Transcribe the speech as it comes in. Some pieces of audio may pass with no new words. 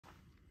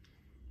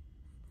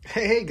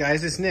Hey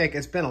guys, it's Nick.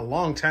 It's been a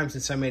long time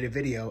since I made a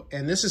video,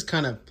 and this is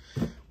kind of,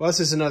 well, this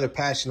is another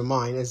passion of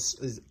mine.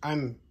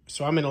 I'm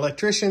an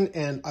electrician,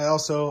 and I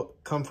also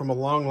come from a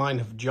long line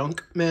of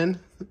junk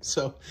men.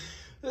 So,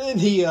 and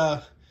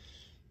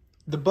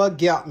the bug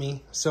got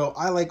me. So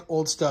I like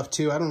old stuff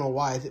too. I don't know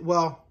why.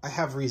 Well, I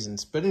have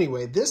reasons, but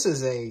anyway, this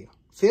is a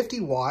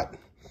 50-watt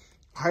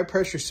high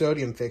pressure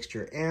sodium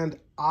fixture, and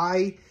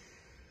I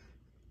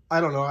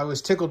don't know. I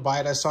was tickled by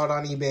it. I saw it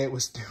on eBay. It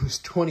was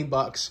 20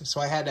 bucks,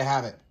 so I had to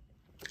have it.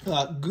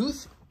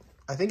 Guth,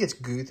 I think it's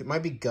Guth. It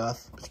might be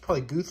Guth. It's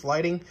probably Guth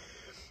Lighting.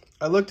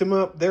 I looked them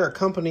up. They're a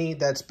company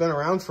that's been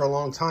around for a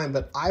long time,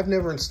 but I've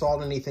never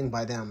installed anything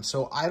by them.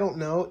 So I don't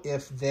know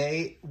if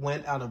they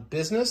went out of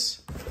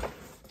business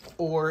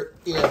or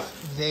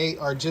if they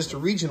are just a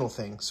regional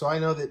thing. So I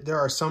know that there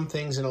are some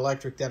things in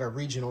electric that are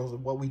regional.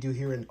 What we do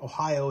here in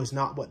Ohio is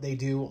not what they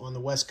do on the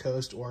West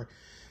Coast or,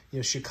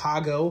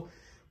 Chicago.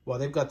 Well,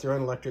 they've got their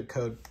own electric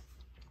code.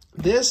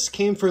 This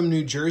came from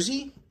New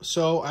Jersey,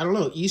 so I don't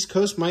know. East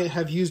Coast might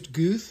have used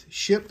Guth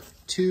ship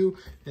to,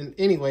 and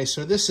anyway,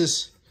 so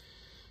it's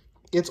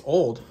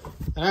old,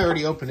 and I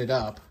already opened it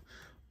up.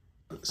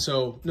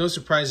 So no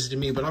surprises to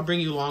me, but I'll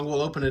bring you along.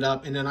 We'll open it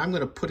up, and then I'm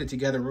going to put it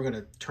together. We're going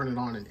to turn it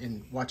on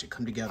and watch it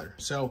come together.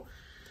 So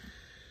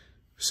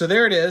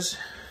there it is,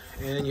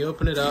 and you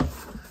open it up,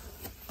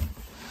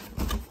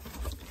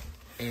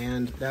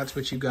 and that's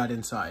what you got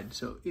inside.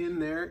 So in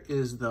there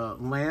is the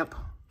lamp.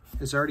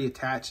 It's already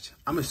attached.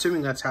 I'm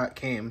assuming that's how it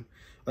came.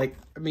 Like,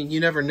 I mean,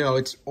 you never know.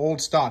 It's old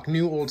stock,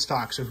 new old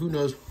stock. So who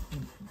knows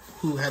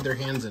who had their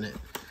hands in it.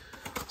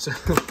 So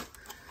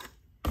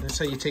that's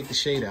how you take the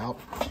shade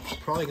out.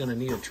 Probably gonna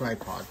need a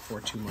tripod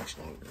for too much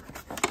longer.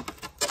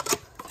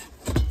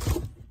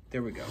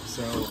 There we go.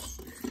 So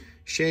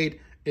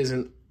shade is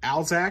an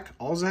Alzac.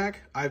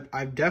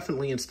 I've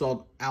definitely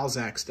installed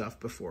Alzac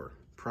stuff before.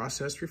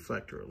 Processed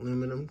reflector,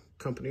 aluminum,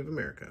 Company of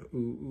America. Ooh,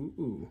 ooh,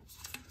 ooh.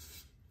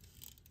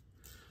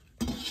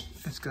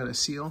 It's got a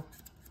seal,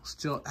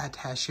 still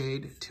attached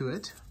to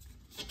it.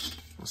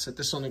 I'll set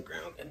this on the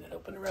ground and then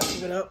open the rest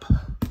of it up.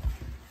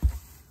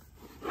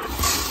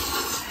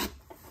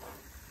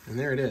 And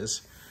there it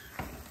is.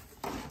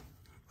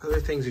 Other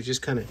things are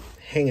just kind of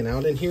hanging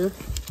out in here.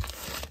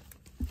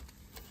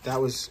 That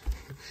was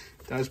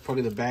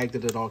probably the bag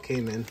that it all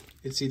came in.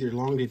 It's either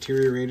long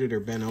deteriorated or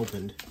been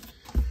opened.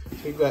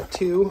 We've got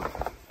two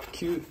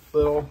cute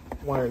little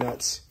wire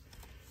nuts.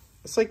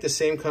 It's like the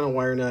same kind of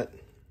wire nut.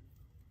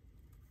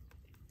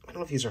 I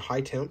don't know if these are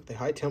high temp. The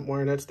high temp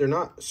wire nuts, they're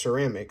not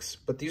ceramics,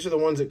 but these are the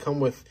ones that come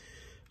with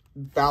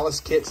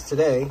ballast kits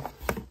today.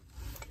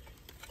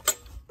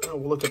 Oh,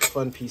 we'll look at the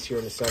fun piece here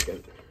in a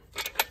second.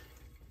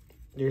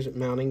 There's a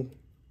mounting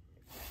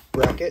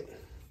bracket.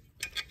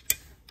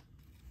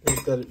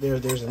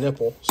 There's a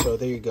nipple, so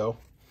there you go.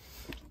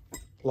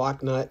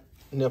 Lock nut,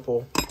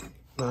 nipple,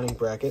 mounting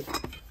bracket.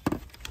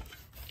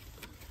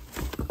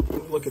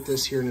 We'll look at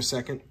this here in a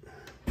second.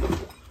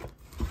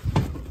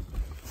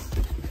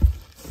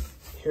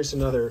 Here's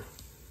another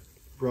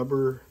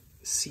rubber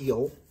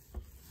seal.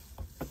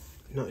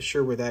 Not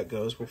sure where that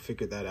goes. We'll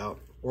figure that out.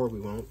 Or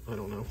we won't. I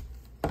don't know.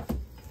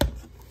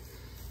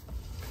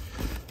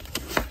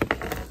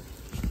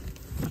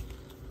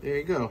 There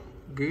you go.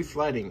 Guth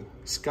Lighting.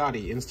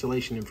 Scotty.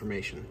 Installation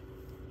information.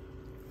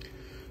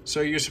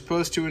 So you're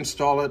supposed to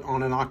install it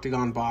on an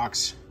octagon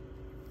box.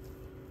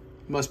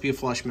 Must be a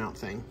flush mount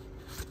thing.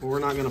 But we're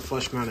not going to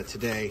flush mount it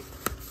today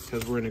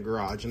because we're in the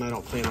garage and I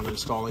don't plan on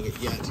installing it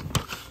yet.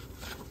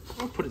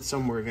 I'll put it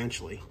somewhere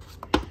eventually.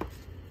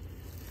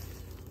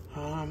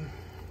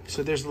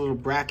 So there's a little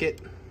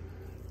bracket.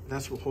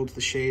 That's what holds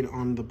the shade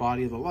on the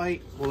body of the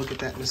light. We'll look at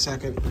that in a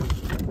second.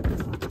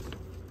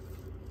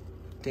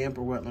 Damp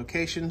or wet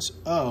locations.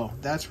 Oh,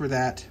 that's where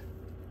that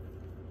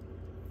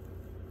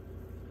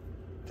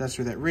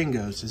ring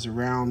goes, is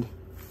around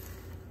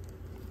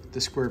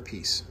the square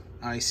piece.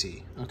 I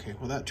see. Okay,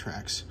 well that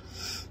tracks.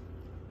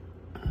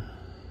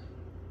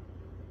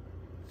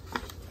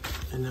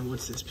 And then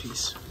what's this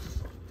piece?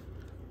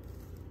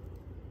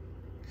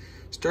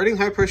 Starting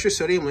high pressure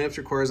sodium lamps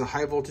requires a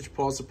high voltage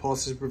pulse. The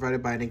pulse is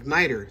provided by an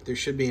igniter. There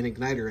should be an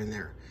igniter in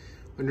there.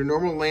 Under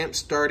normal lamp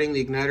starting,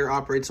 the igniter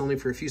operates only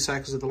for a few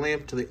cycles of the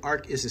lamp. Until the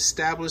arc is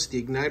established,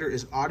 the igniter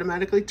is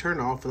automatically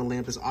turned off when the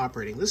lamp is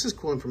operating. This is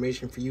cool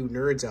information for you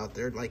nerds out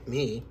there like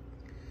me.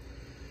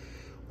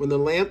 When the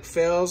lamp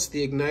fails,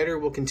 the igniter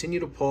will continue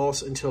to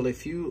pulse until a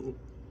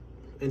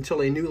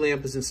new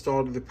lamp is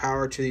installed or the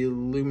power to the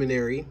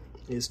luminary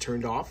is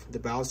turned off. The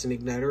ballast and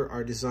igniter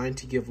are designed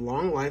to give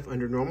long life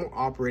under normal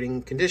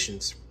operating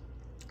conditions.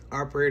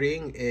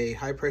 Operating a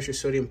high-pressure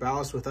sodium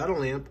ballast without a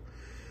lamp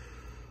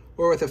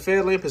or with a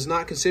failed lamp is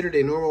not considered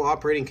a normal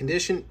operating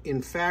condition.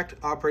 In fact,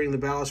 operating the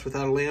ballast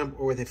without a lamp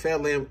or with a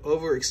failed lamp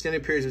over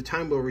extended periods of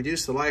time will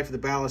reduce the life of the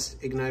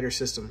ballast igniter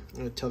system.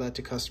 I tell that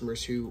to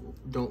customers who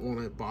don't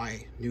want to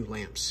buy new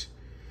lamps.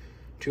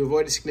 To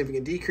avoid a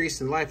significant decrease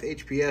in life of the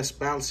HPS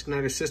ballast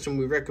igniter system,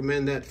 we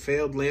recommend that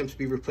failed lamps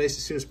be replaced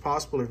as soon as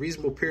possible. A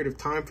reasonable period of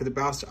time for the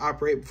ballast to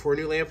operate before a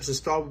new lamp is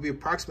installed would be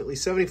approximately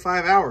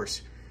 75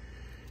 hours.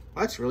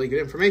 Well, that's really good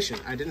information.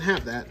 I didn't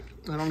have that.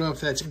 I don't know if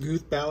that's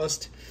Guth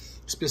ballast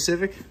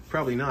specific.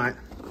 Probably not.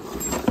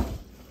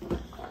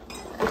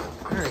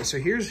 All right, so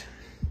here's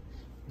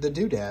the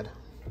doodad.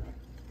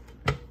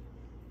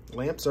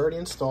 Lamp's already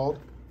installed.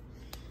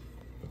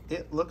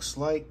 It looks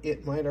like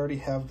it might already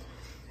have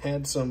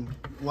had some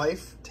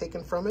life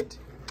taken from it.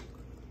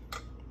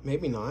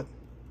 Maybe not.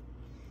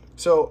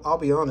 So I'll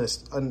be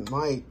honest, on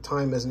my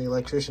time as an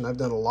electrician, I've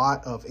done a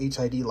lot of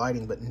HID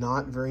lighting, but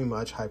not very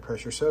much high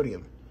pressure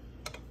sodium.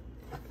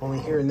 Only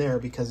here and there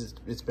because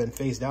it's been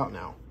phased out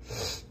now.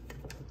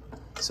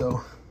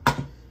 So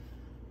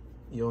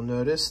you'll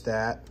notice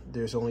that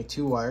there's only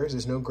 2 wires,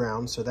 there's no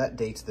ground, so that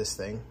dates this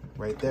thing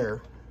right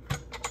there.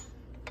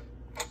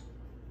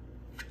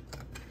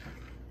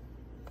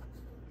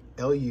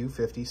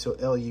 LU50, so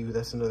LU,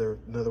 that's another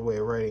way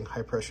of writing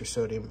high pressure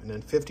sodium, and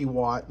then 50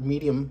 watt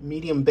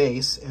medium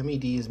base,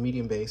 MED is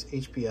medium base,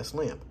 HPS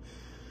lamp.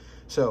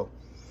 So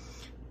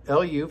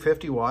LU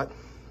 50 watt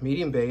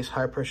medium base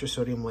high pressure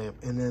sodium lamp,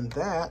 and then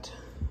that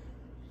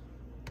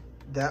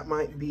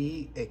might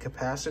be a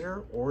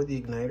capacitor or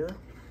the igniter.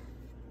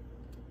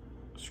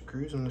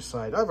 Screws on the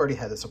side. I've already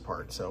had this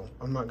apart, so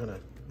I'm not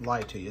gonna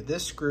lie to you.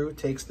 This screw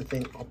takes the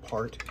thing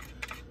apart,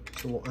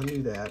 so we'll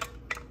undo that.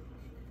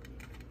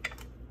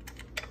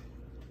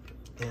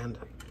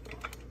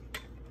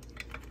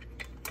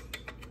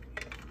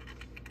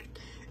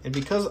 And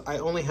because I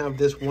only have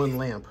this one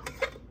lamp,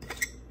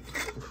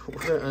 we're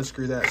gonna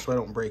unscrew that so I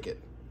don't break it.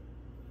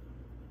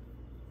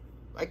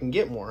 I can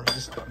get more, I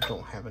just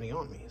don't have any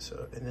on me.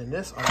 So, and then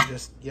this, I'll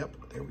just, yep,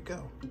 there we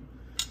go.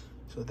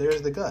 So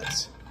there's the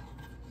guts.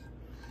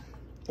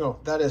 Oh,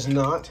 that is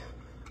not,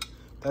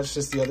 that's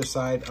just the other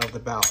side of the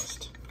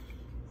ballast.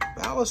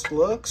 Ballast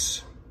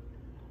looks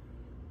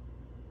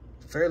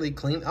fairly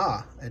clean.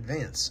 Ah,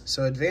 Advance.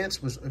 So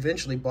Advance was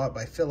eventually bought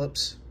by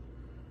Philips.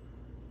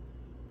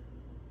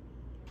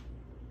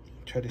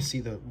 Try to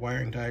see the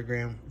wiring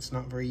diagram. It's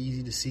not very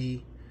easy to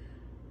see.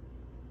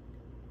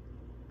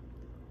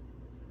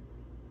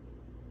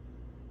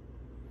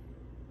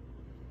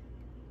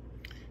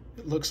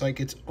 It looks like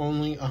it's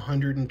only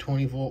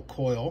 120 volt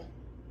coil.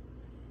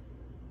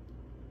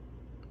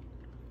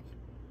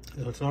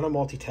 So it's not a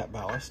multi-tap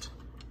ballast.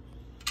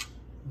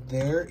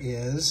 There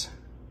is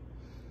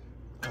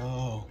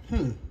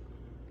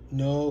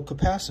no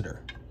capacitor.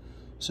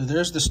 So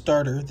there's the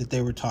starter that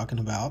they were talking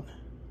about.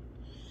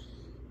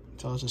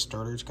 It's always a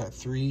starter. It's got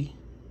 3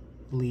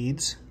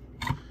 leads.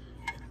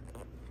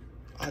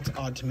 It's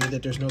odd to me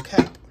that there's no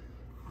cap.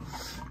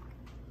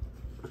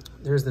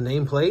 There's the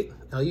nameplate.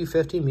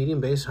 LU50 medium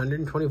base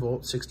 120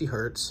 volt 60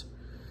 hertz.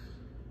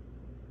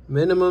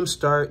 Minimum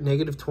start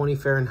 -20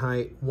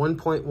 Fahrenheit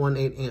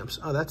 1.18 amps.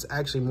 Oh, that's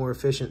actually more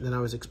efficient than I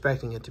was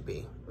expecting it to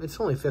be. It's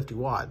only 50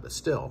 watt, but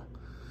still.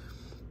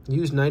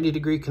 Use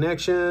 90-degree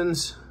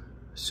connections,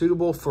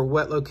 suitable for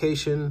wet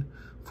location,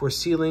 for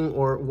ceiling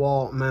or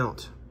wall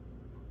mount.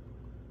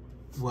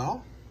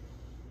 Well,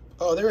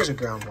 oh, there is a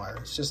ground wire.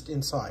 It's just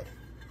inside.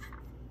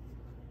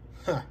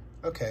 Huh,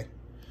 okay.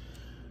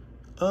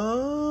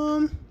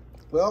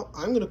 Well,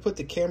 I'm going to put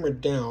the camera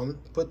down,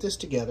 put this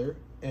together,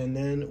 and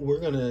then we're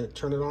going to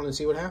turn it on and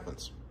see what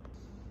happens.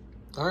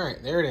 All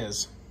right, there it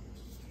is.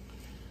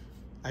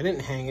 I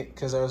didn't hang it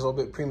because I was a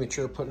little bit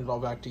premature putting it all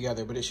back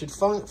together, but it should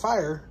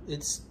fire. They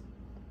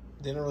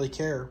don't really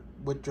care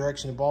what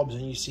direction the bulb's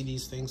in. You see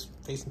these things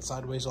facing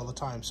sideways all the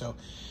time. So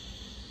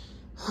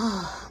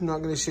I'm not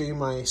going to show you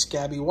my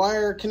scabby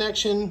wire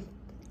connection,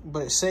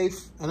 but it's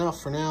safe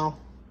enough for now.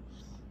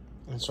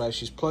 And so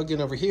she's plugged in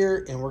over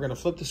here, and we're going to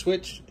flip the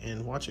switch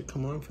and watch it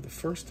come on for the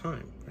first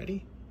time.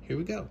 Ready? Here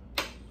we go.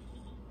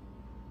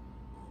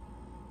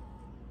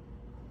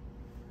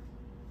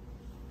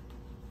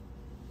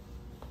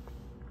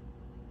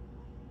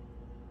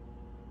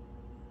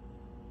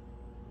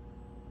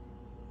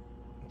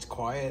 It's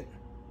quiet.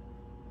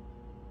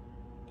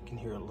 You can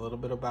hear a little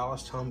bit of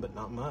ballast hum, but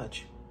not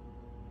much.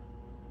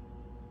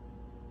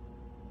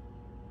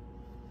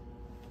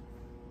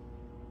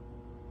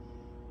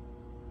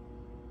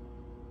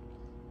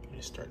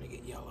 It's starting to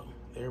get yellow.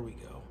 There we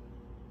go.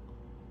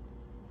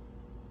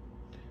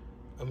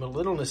 I'm a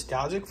little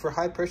nostalgic for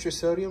high pressure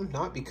sodium,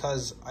 not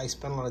because I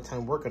spent a lot of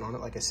time working on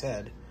it, like I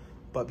said,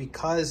 but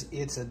because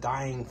it's a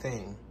dying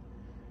thing.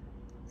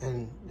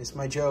 And it's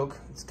my joke,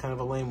 it's kind of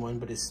a lame one,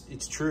 but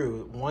it's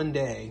true. One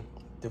day,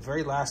 the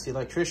very last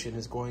electrician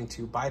is going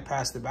to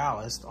bypass the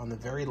ballast on the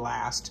very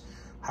last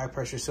high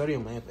pressure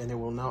sodium lamp, and there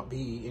will not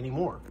be any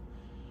more.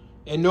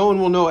 And no one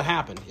will know it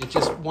happened. It's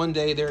just one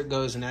day, there it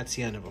goes, and that's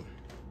the end of them.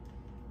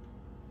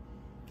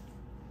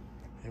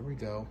 There we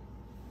go.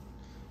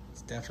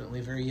 It's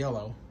definitely very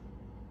yellow.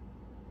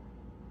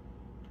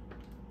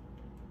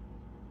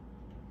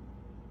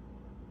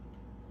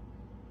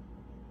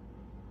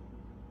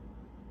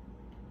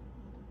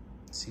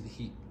 See the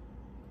heat.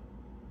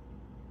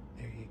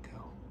 There you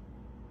go.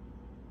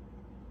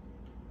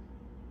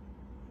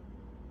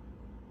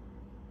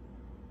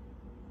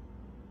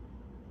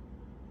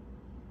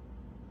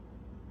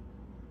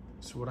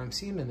 So what I'm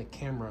seeing in the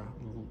camera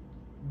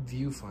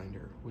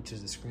viewfinder, which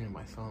is the screen of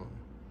my phone,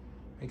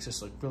 Makes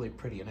this look really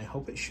pretty, and I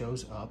hope it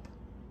shows up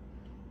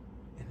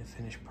in the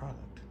finished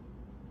product.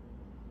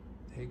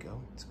 There you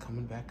go, it's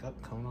coming back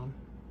up, coming on.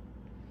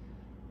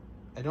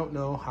 I don't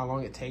know how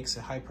long it takes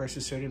a high pressure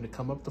sodium to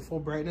come up to full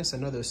brightness. I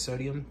know the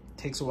sodium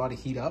takes a while to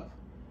heat up.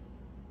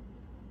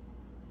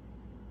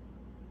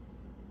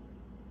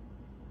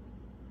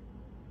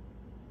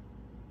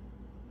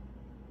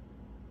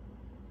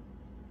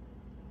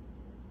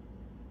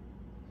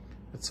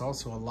 It's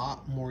also a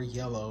lot more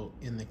yellow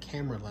in the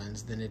camera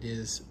lens than it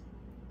is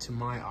to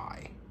my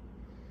eye.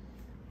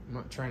 I'm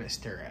not trying to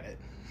stare at it.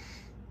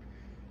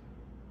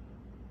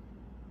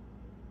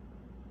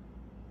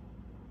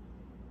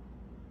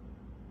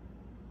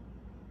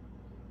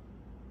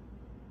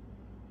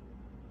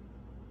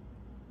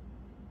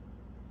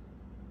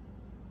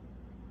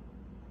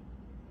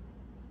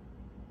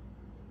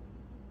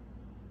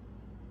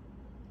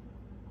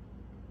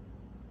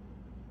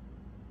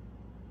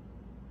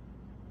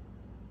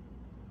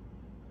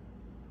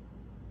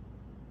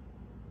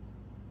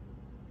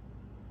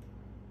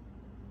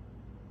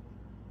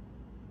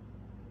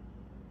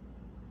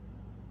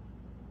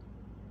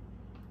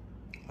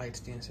 Lights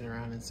dancing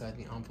around inside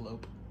the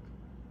envelope.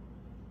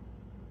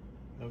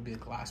 That would be the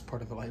glass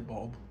part of the light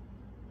bulb.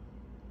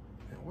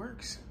 It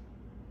works.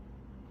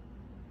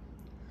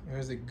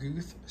 There's the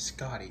Guth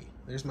Scotty.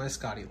 There's my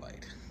Scotty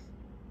light.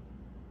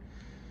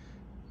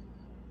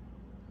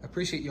 I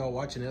appreciate y'all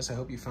watching this. I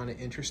hope you found it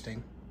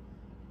interesting.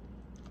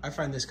 I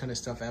find this kind of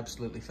stuff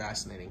absolutely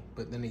fascinating,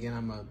 but then again,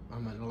 I'm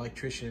an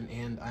electrician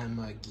and I'm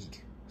a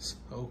geek.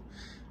 So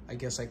I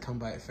guess I come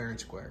by it fair and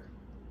square.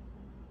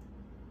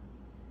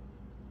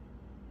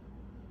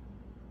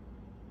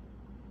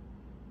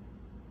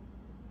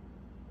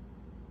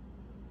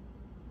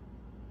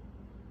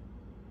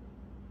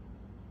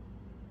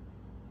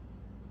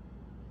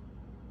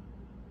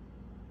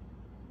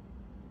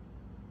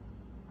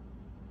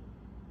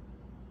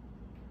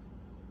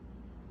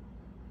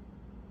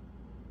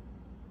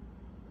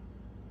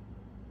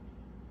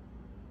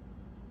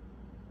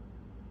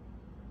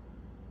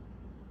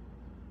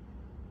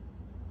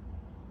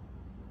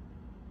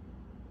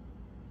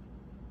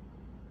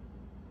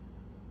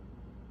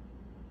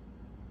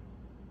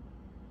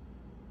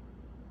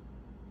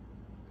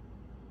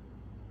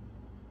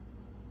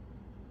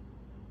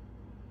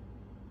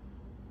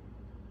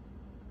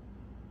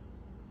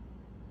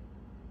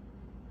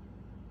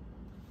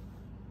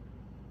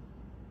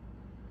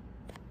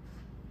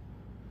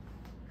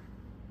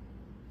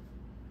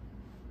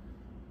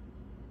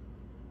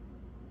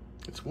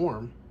 It's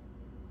warm.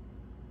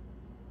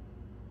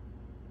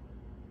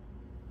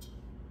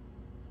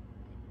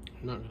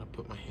 I'm not gonna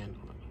put my hand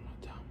on it. I'm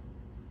not down.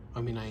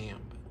 I mean, I am,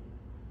 but.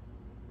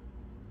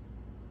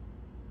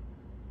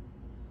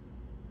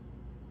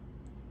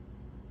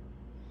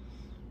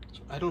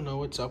 So I don't know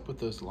what's up with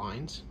those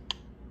lines.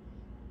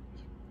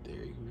 There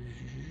you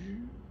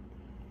go.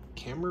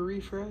 Camera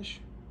refresh.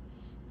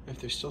 If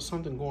there's still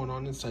something going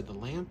on inside the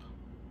lamp,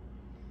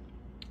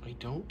 I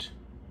don't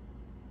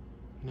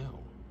know.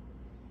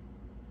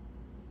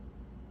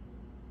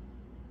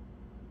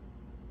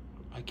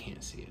 I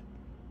can't see it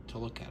to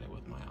look at it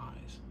with my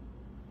eyes.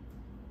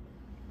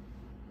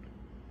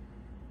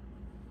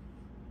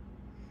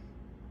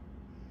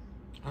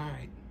 All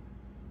right.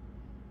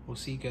 We'll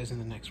see you guys in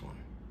the next one.